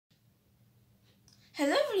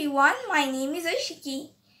Hello everyone, my name is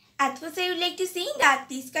Arshiki. At first I would like to say that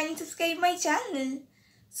please kindly subscribe my channel.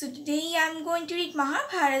 So today I am going to read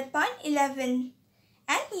Mahabharat part 11.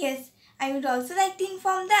 And yes, I would also like to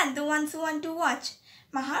inform that the ones who want to watch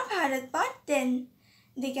Mahabharat part 10,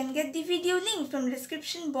 they can get the video link from the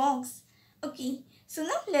description box. Okay, so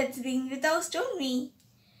now let's begin with our story.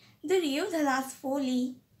 The Duryodhana's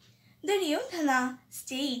folly. Duryodhana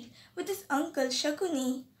stayed with his uncle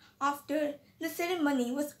Shakuni after the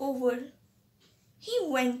ceremony was over. He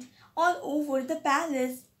went all over the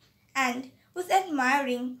palace and was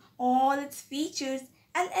admiring all its features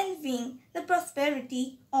and envying the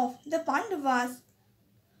prosperity of the Pandavas.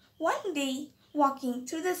 One day, walking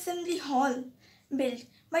through the assembly hall built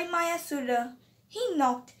by Mayasura, he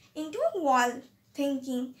knocked into a wall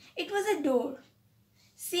thinking it was a door.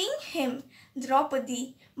 Seeing him,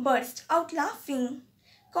 Draupadi burst out laughing,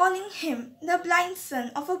 calling him the blind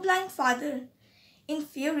son of a blind father.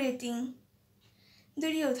 Infuriating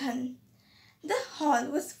Duryodhan. The hall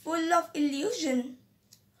was full of illusion.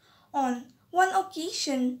 On one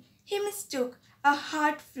occasion, he mistook a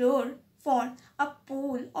hard floor for a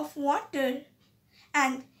pool of water,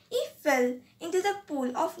 and he fell into the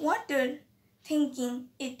pool of water, thinking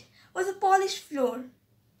it was a polished floor.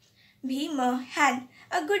 Bhima had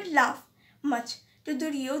a good laugh, much to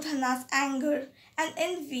Duryodhana's anger and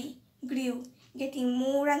envy grew, getting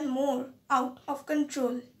more and more out of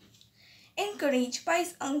control. Encouraged by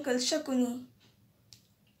his uncle Shakuni,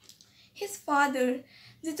 his father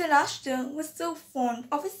Dhritarashtra was so fond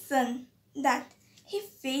of his son that he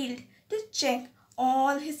failed to check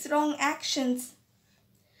all his wrong actions.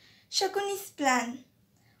 Shakuni's plan.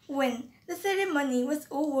 When the ceremony was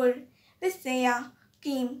over, Visaya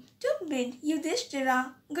came to bid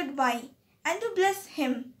Yudhishthira goodbye and to bless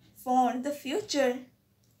him for the future.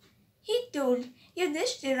 He told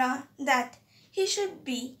Yudhishthira that he should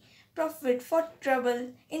be prepared for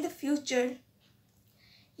trouble in the future.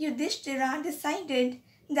 Yudhishthira decided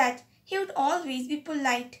that he would always be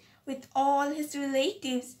polite with all his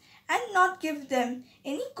relatives and not give them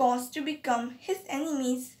any cause to become his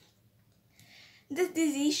enemies. This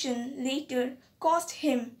decision later caused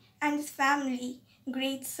him and his family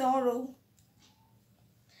great sorrow.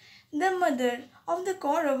 The mother of the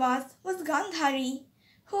Kauravas was Gandhari,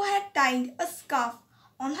 who had tied a scarf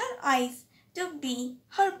on her eyes to be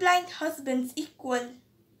her blind husband's equal.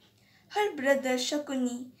 Her brother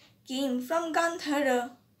Shakuni came from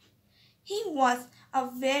Gandhara. He was a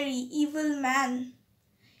very evil man.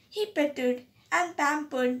 He petted and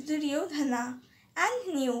pampered Duryodhana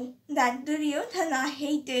and knew that Duryodhana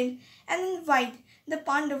hated and envied the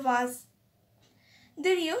Pandavas.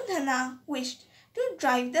 Duryodhana wished to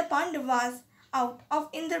drive the Pandavas out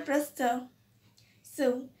of Indraprastha.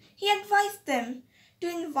 So he advised them to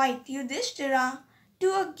invite Yudhishthira to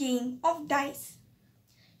a game of dice.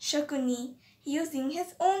 Shakuni, using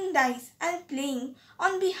his own dice and playing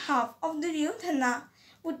on behalf of Duryodhana,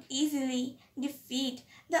 would easily defeat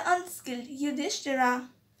the unskilled Yudhishthira.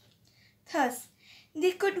 Thus,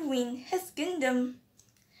 they could win his kingdom.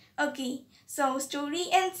 Okay, so story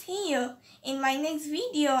ends here. In my next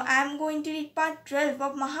video, I am going to read part 12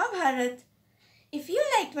 of Mahabharat. If you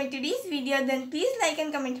liked my today's video, then please like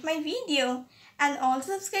and comment my video. And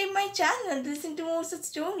also subscribe my channel to listen to more such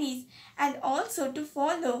stories. And also to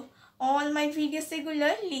follow all my videos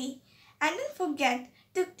regularly. And don't forget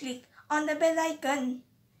to click on the bell icon.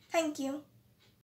 Thank you.